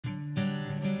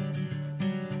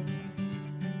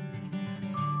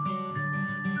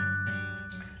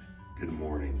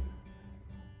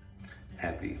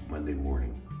Happy Monday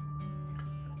morning.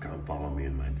 Come follow me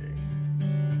in my day.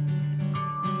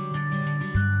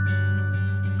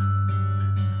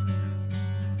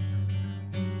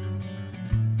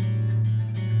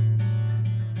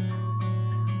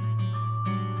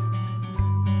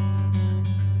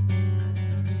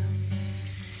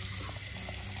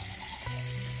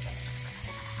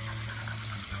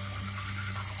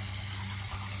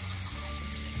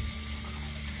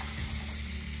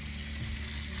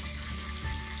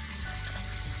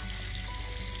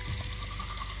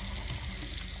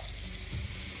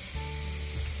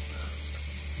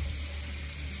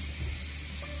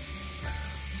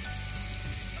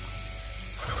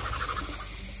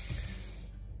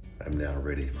 I'm now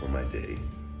ready for my day.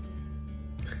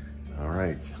 All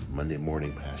right, Monday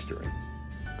morning pastoring.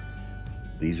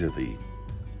 These are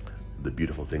the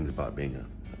beautiful things about being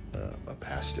a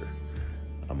pastor.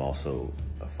 I'm also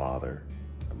a father.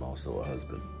 I'm also a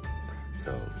husband.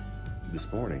 So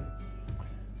this morning,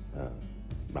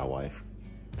 my wife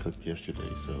cooked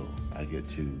yesterday, so I get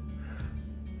to,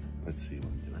 let's see,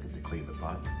 I get to clean the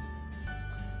pot,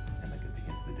 and I get to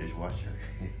empty the dishwasher.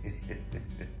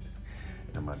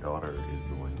 And my daughter is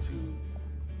going to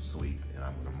sweep, and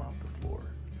I'm going to mop the floor.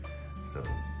 So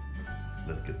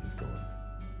let's get this going.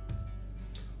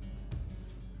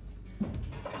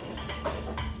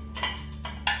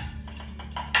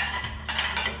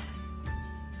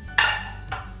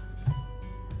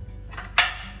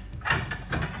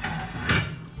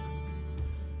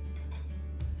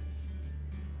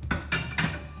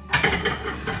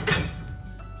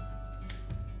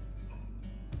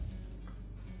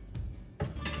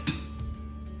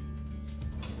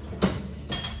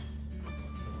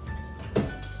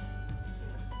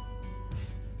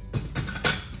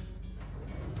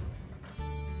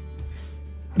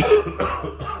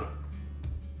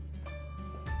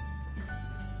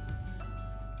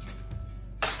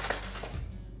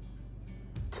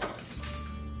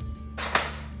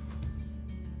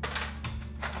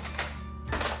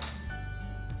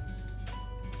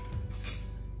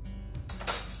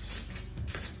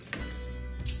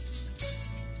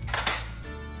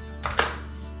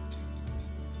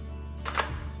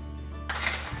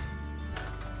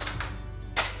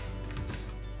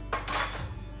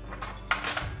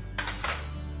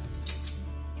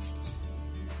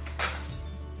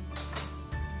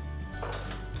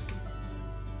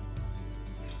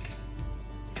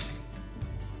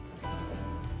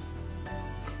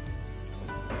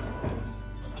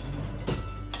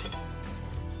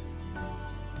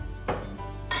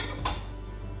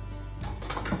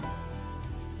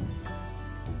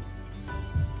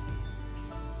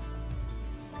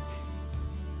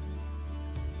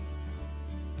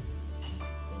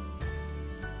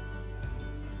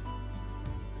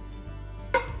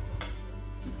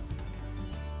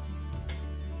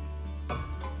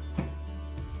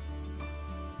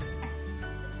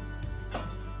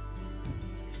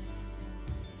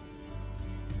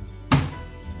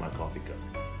 My coffee cup.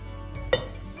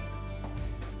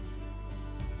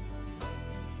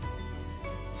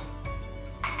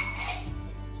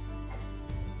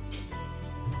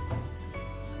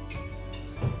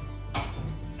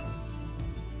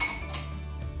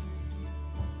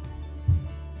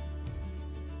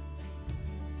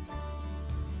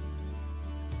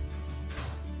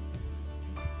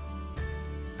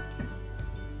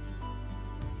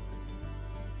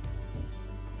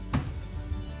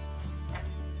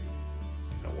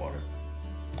 Water.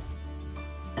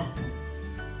 All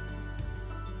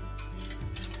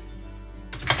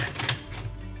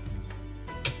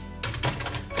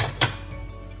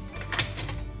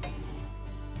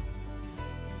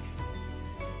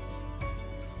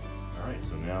right,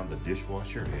 so now the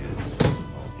dishwasher is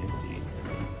all empty.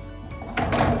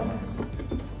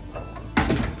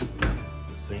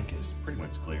 The sink is pretty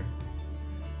much clear.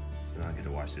 So now I get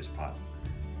to wash this pot.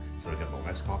 So I got my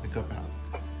wife's coffee cup out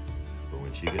for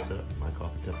when she gets up, my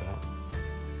coffee cup out,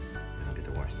 and I'll get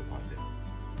to wash the pot down.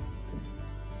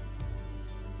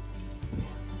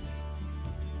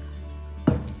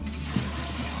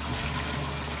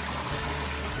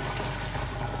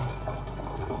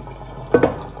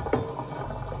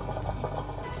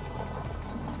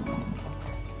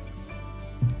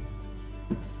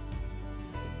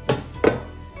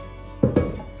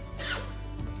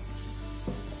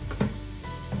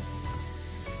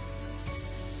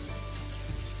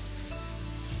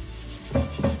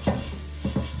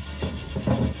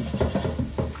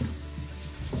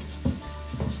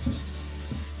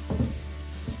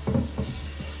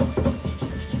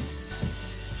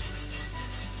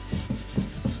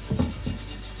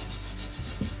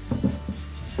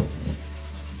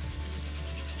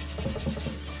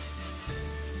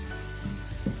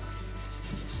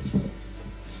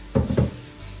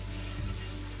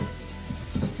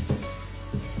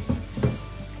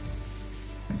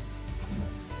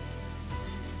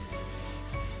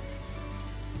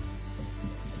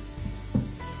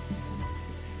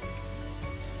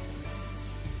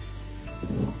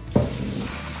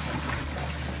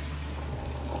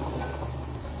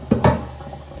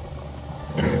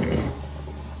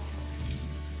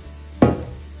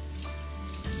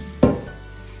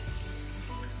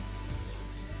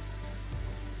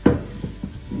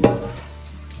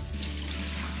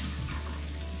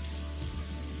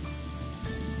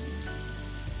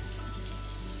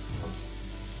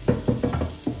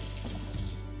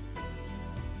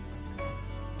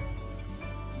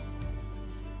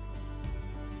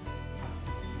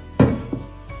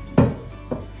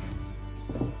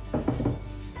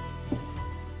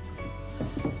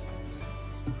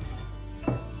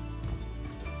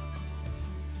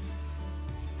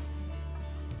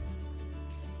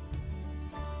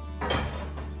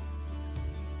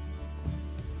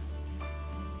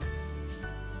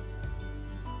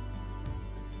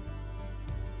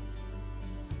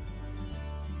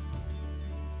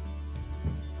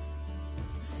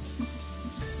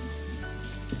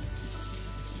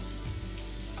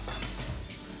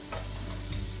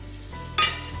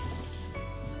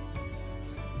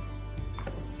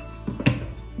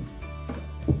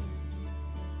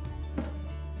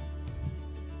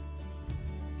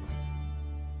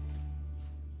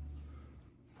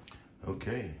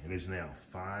 Okay, it is now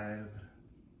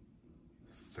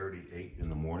 5:38 in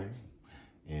the morning,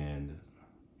 and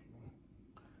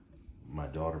my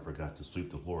daughter forgot to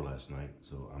sweep the floor last night,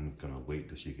 so I'm gonna wait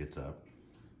till she gets up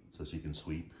so she can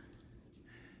sweep,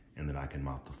 and then I can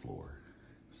mop the floor.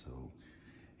 So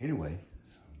anyway,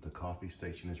 the coffee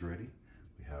station is ready.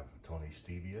 We have Tony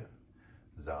Stevia,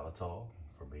 xylitol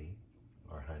for me,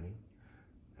 our honey,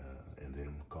 and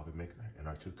then coffee maker and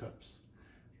our 2 cups.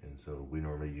 And so we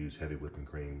normally use heavy whipping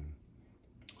cream,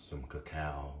 some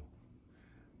cacao.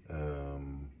 I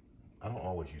don't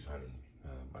always use honey.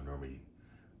 I normally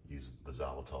use the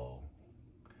xylitol,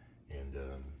 and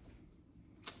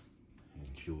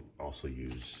she'll also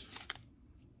use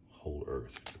whole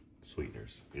earth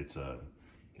sweeteners. It's I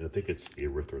think it's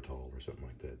erythritol or something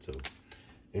like that. So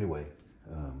anyway,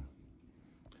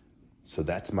 so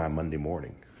that's my Monday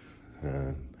morning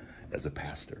as a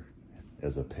pastor,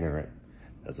 as a parent,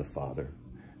 as a father.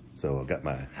 So I got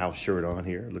my house shirt on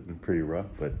here, looking pretty rough,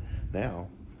 but now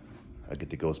I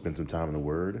get to go spend some time in the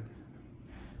Word,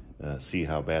 see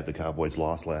how bad the Cowboys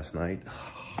lost last night,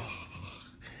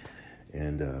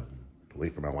 and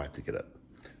wait for my wife to get up.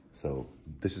 So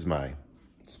this is my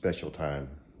special time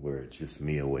where it's just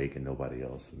me awake and nobody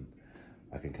else, and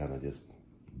I can kind of just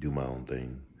do my own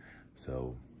thing.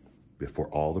 So before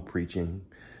all the preaching,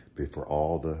 before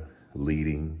all the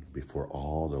leading, before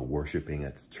all the worshiping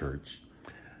at church,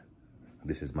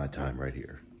 this is my time right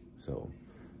here. So,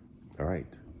 all right.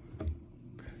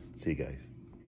 See you guys.